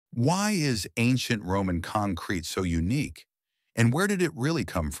Why is ancient Roman concrete so unique? And where did it really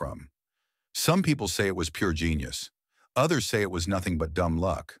come from? Some people say it was pure genius. Others say it was nothing but dumb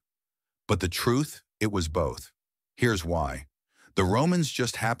luck. But the truth, it was both. Here's why. The Romans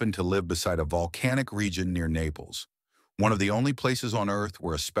just happened to live beside a volcanic region near Naples, one of the only places on Earth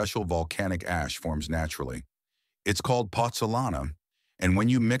where a special volcanic ash forms naturally. It's called pozzuolana, and when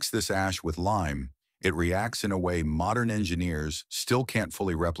you mix this ash with lime, it reacts in a way modern engineers still can't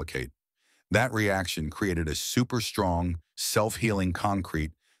fully replicate. That reaction created a super strong, self-healing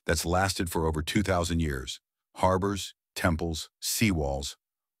concrete that's lasted for over 2,000 years. Harbors, temples, seawalls,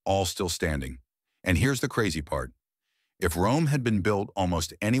 all still standing. And here's the crazy part. If Rome had been built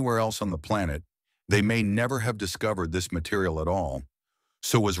almost anywhere else on the planet, they may never have discovered this material at all.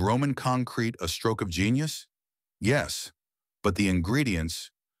 So was Roman concrete a stroke of genius? Yes, but the ingredients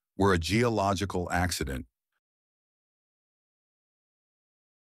were a geological accident.